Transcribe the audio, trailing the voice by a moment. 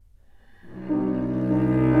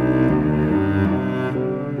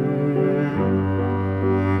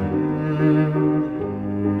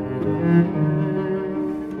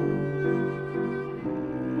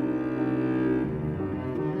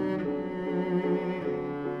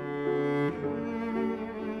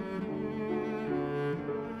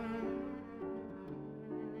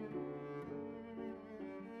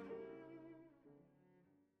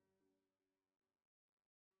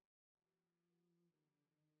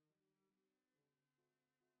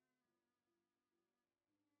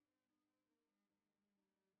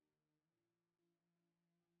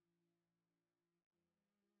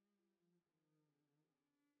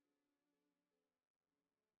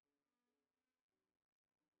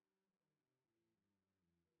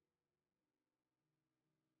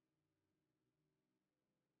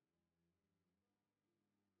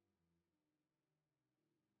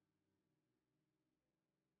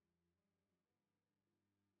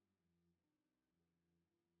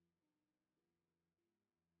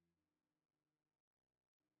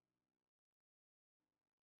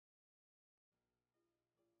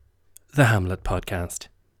The Hamlet Podcast,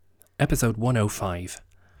 Episode 105.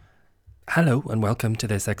 Hello and welcome to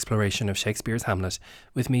this exploration of Shakespeare's Hamlet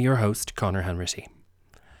with me, your host, Conor Hanratty.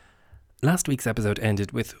 Last week's episode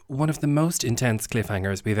ended with one of the most intense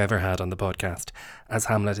cliffhangers we've ever had on the podcast, as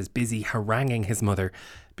Hamlet is busy haranguing his mother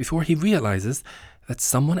before he realises that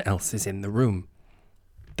someone else is in the room.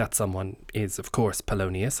 That someone is, of course,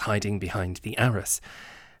 Polonius, hiding behind the arras.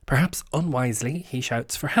 Perhaps unwisely, he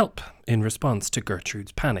shouts for help in response to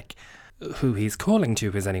Gertrude's panic. Who he's calling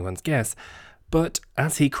to is anyone's guess, but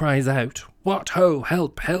as he cries out, "What ho,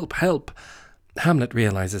 help, help, help!" Hamlet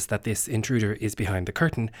realises that this intruder is behind the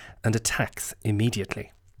curtain and attacks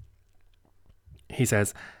immediately. He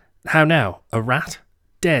says, "How now, a rat?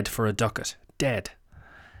 Dead for a ducat, dead."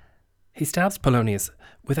 He stabs Polonius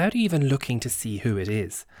without even looking to see who it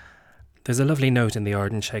is. There's a lovely note in the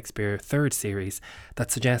Ardent Shakespeare third series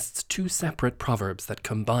that suggests two separate proverbs that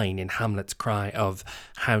combine in Hamlet's cry of,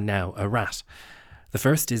 "How now, a rat?" The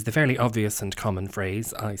first is the fairly obvious and common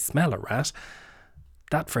phrase, "I smell a rat."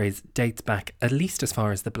 That phrase dates back at least as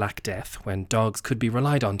far as the Black Death, when dogs could be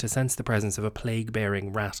relied on to sense the presence of a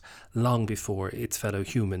plague-bearing rat long before its fellow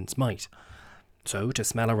humans might. So to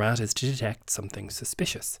smell a rat is to detect something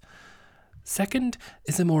suspicious. Second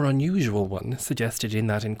is a more unusual one, suggested in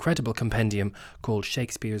that incredible compendium called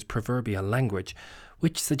Shakespeare's Proverbial Language,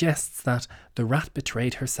 which suggests that the rat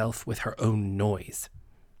betrayed herself with her own noise.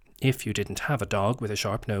 If you didn't have a dog with a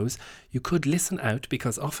sharp nose, you could listen out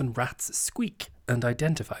because often rats squeak and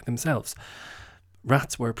identify themselves.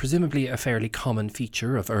 Rats were presumably a fairly common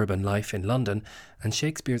feature of urban life in London, and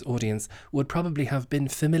Shakespeare's audience would probably have been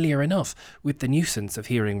familiar enough with the nuisance of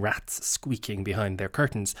hearing rats squeaking behind their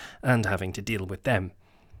curtains and having to deal with them.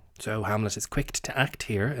 So Hamlet is quick to act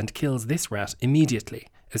here and kills this rat immediately,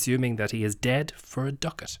 assuming that he is dead for a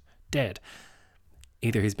ducat. Dead.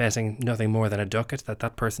 Either he's betting nothing more than a ducat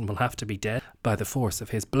that person will have to be dead by the force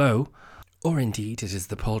of his blow, or indeed it is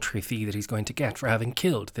the paltry fee that he's going to get for having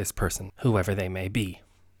killed this person, whoever they may be.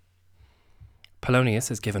 Polonius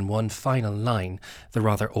is given one final line, the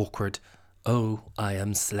rather awkward, "Oh, I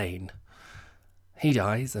am slain." He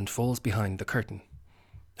dies and falls behind the curtain.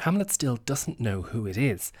 Hamlet still doesn't know who it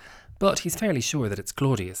is, but he's fairly sure that it's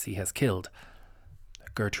Claudius he has killed.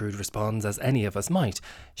 Gertrude responds as any of us might.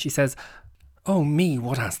 She says, "Oh me,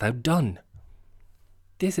 what hast thou done?"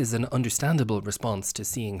 This is an understandable response to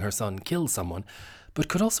seeing her son kill someone, but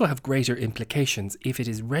could also have greater implications if it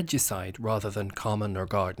is regicide rather than common or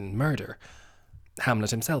garden murder.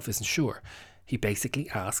 Hamlet himself isn't sure. He basically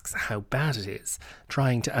asks how bad it is,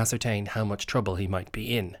 trying to ascertain how much trouble he might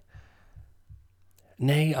be in.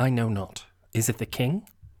 "Nay, I know not. Is it the king?"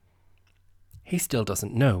 He still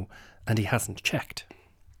doesn't know, and he hasn't checked.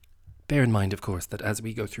 Bear in mind, of course, that as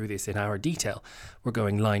we go through this in our detail, we're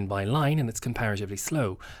going line by line and it's comparatively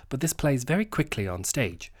slow, but this plays very quickly on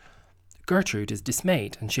stage. Gertrude is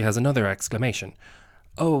dismayed and she has another exclamation.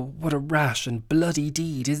 "Oh, what a rash and bloody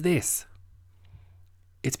deed is this!"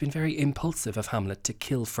 It's been very impulsive of Hamlet to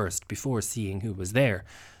kill first before seeing who was there,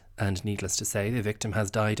 and needless to say, the victim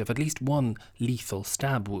has died of at least one lethal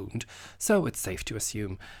stab wound, so it's safe to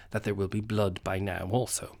assume that there will be blood by now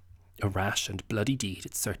also. A rash and bloody deed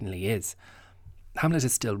it certainly is. Hamlet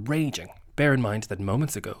is still raging. Bear in mind that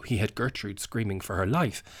moments ago he had Gertrude screaming for her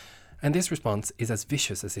life, and this response is as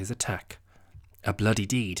vicious as his attack. A bloody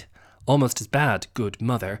deed. Almost as bad, good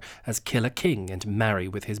mother, as kill a king and marry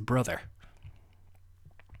with his brother.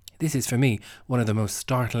 This is for me one of the most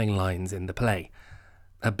startling lines in the play.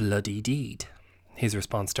 A bloody deed. His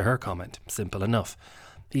response to her comment, simple enough.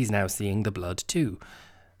 He's now seeing the blood too.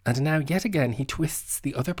 And now yet again he twists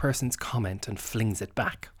the other person's comment and flings it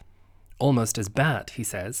back. Almost as bad, he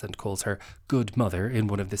says, and calls her good mother in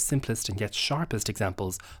one of the simplest and yet sharpest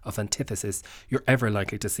examples of antithesis you're ever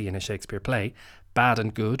likely to see in a Shakespeare play. Bad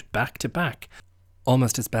and good, back to back.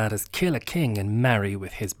 Almost as bad as kill a king and marry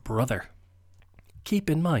with his brother. Keep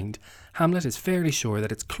in mind, Hamlet is fairly sure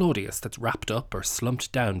that it's Claudius that's wrapped up or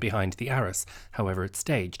slumped down behind the arras, however it's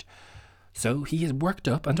staged. So he is worked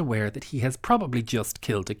up and aware that he has probably just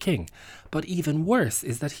killed a king. But even worse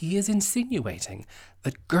is that he is insinuating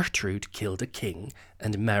that Gertrude killed a king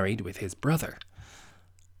and married with his brother.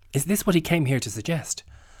 Is this what he came here to suggest?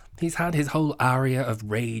 He's had his whole aria of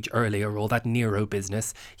rage earlier, all that Nero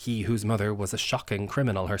business, he whose mother was a shocking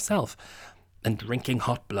criminal herself, and drinking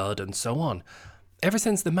hot blood and so on. Ever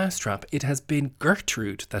since the mousetrap, it has been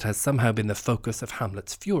Gertrude that has somehow been the focus of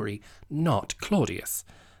Hamlet's fury, not Claudius.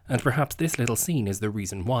 And perhaps this little scene is the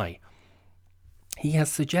reason why. He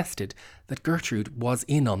has suggested that Gertrude was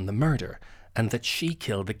in on the murder, and that she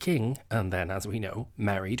killed the king, and then, as we know,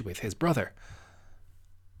 married with his brother.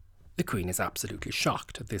 The Queen is absolutely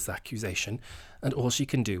shocked at this accusation, and all she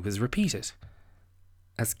can do is repeat it.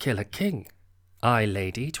 As kill a king. Aye,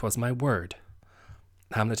 lady, 'twas my word.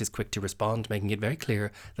 Hamlet is quick to respond, making it very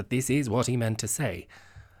clear that this is what he meant to say.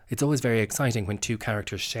 It's always very exciting when two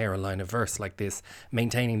characters share a line of verse like this.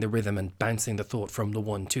 Maintaining the rhythm and bouncing the thought from the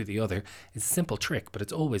one to the other is a simple trick, but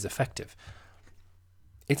it's always effective.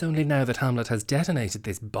 It's only now that Hamlet has detonated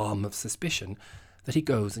this bomb of suspicion that he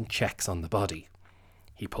goes and checks on the body.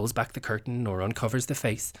 He pulls back the curtain or uncovers the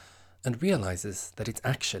face and realises that it's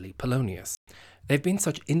actually Polonius. They've been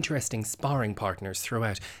such interesting sparring partners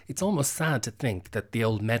throughout. It's almost sad to think that the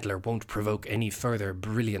old meddler won't provoke any further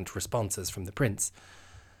brilliant responses from the prince.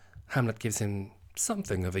 Hamlet gives him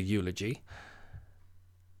something of a eulogy.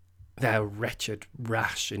 Thou wretched,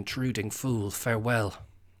 rash, intruding fool, farewell.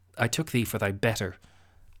 I took thee for thy better.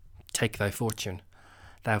 Take thy fortune.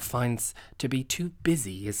 Thou find'st to be too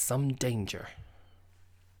busy is some danger.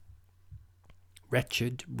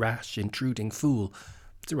 Wretched, rash, intruding fool.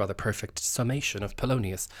 It's a rather perfect summation of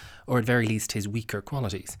Polonius, or at very least his weaker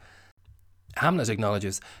qualities. Hamlet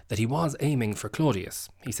acknowledges that he was aiming for Claudius.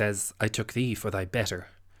 He says, I took thee for thy better.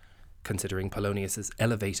 Considering Polonius's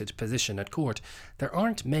elevated position at court, there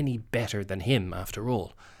aren't many better than him after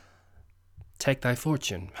all. Take thy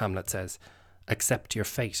fortune, Hamlet says. Accept your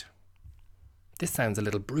fate. This sounds a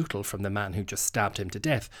little brutal from the man who just stabbed him to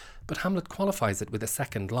death, but Hamlet qualifies it with a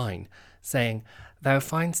second line, saying, Thou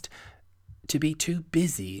find'st to be too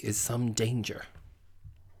busy is some danger.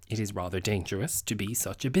 It is rather dangerous to be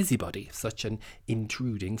such a busybody, such an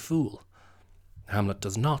intruding fool. Hamlet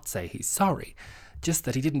does not say he's sorry, just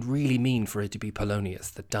that he didn't really mean for it to be Polonius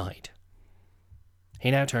that died. He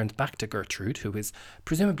now turns back to Gertrude, who is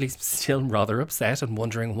presumably still rather upset and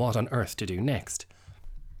wondering what on earth to do next.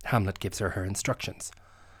 Hamlet gives her instructions.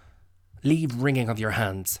 Leave wringing of your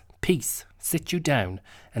hands. Peace, sit you down,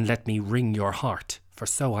 and let me wring your heart, for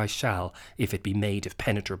so I shall, if it be made of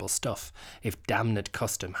penetrable stuff, if damned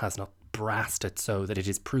custom has not brassed it so that it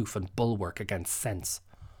is proof and bulwark against sense.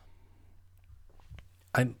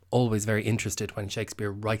 I'm always very interested when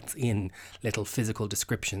Shakespeare writes in little physical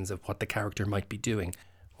descriptions of what the character might be doing.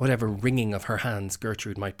 Whatever wringing of her hands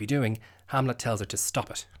Gertrude might be doing, Hamlet tells her to stop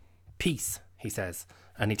it. Peace, he says,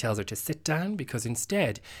 and he tells her to sit down because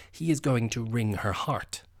instead he is going to wring her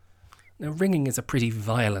heart. Now, wringing is a pretty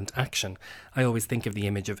violent action. I always think of the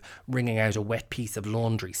image of wringing out a wet piece of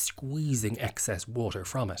laundry, squeezing excess water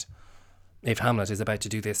from it. If Hamlet is about to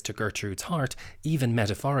do this to Gertrude's heart, even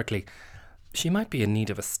metaphorically, she might be in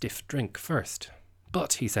need of a stiff drink first.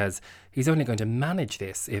 But, he says, he's only going to manage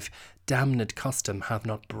this if damned custom have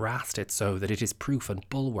not brassed it so that it is proof and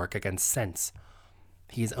bulwark against sense.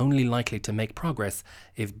 He is only likely to make progress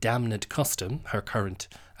if damned custom, her current,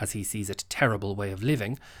 as he sees it, terrible way of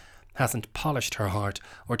living, hasn't polished her heart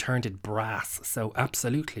or turned it brass so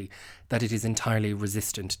absolutely that it is entirely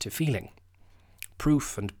resistant to feeling.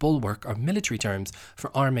 Proof and bulwark are military terms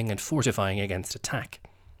for arming and fortifying against attack.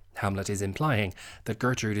 Hamlet is implying that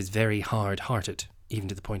Gertrude is very hard-hearted, even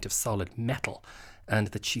to the point of solid metal, and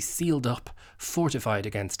that she's sealed up, fortified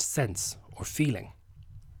against sense or feeling.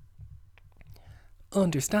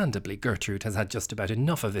 Understandably, Gertrude has had just about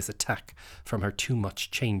enough of this attack from her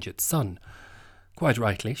too-much-changed son. Quite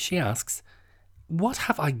rightly, she asks, What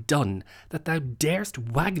have I done that thou darest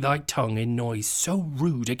wag thy tongue in noise so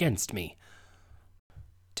rude against me?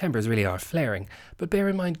 Tempers really are flaring, but bear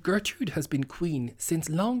in mind Gertrude has been queen since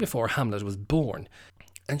long before Hamlet was born,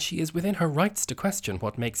 and she is within her rights to question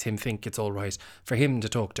what makes him think it's all right for him to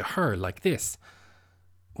talk to her like this.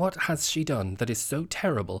 What has she done that is so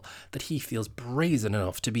terrible that he feels brazen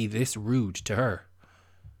enough to be this rude to her?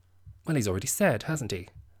 Well, he's already said, hasn't he?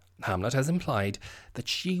 Hamlet has implied that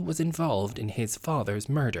she was involved in his father's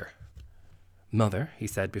murder. Mother, he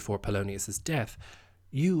said before Polonius's death,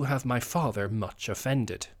 you have my father much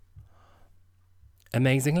offended.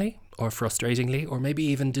 Amazingly, or frustratingly, or maybe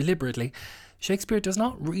even deliberately, Shakespeare does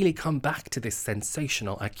not really come back to this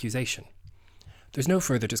sensational accusation. There's no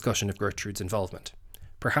further discussion of Gertrude's involvement.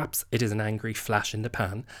 Perhaps it is an angry flash in the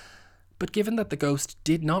pan, but given that the ghost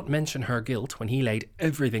did not mention her guilt when he laid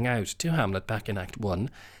everything out to Hamlet back in Act 1,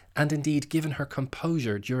 and indeed given her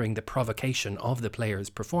composure during the provocation of the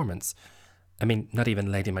player's performance, I mean, not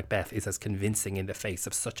even Lady Macbeth is as convincing in the face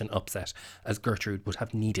of such an upset as Gertrude would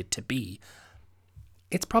have needed to be.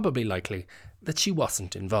 It's probably likely that she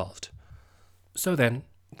wasn't involved. So then,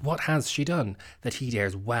 what has she done that he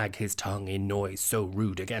dares wag his tongue in noise so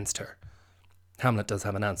rude against her? Hamlet does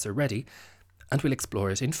have an answer ready, and we'll explore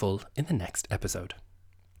it in full in the next episode.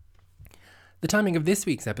 The timing of this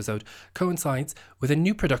week's episode coincides with a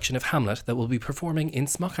new production of Hamlet that will be performing in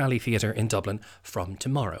Smock Alley Theatre in Dublin from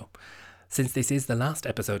tomorrow. Since this is the last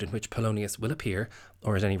episode in which Polonius will appear,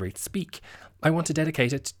 or at any rate speak, I want to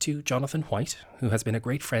dedicate it to Jonathan White, who has been a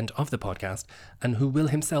great friend of the podcast and who will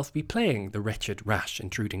himself be playing the wretched, rash,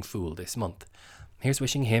 intruding fool this month. Here's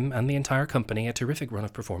wishing him and the entire company a terrific run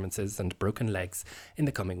of performances and broken legs in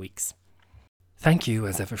the coming weeks. Thank you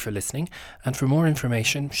as ever for listening, and for more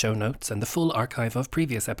information, show notes and the full archive of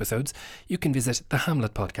previous episodes, you can visit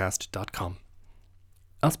thehamletpodcast.com.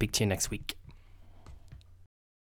 I'll speak to you next week.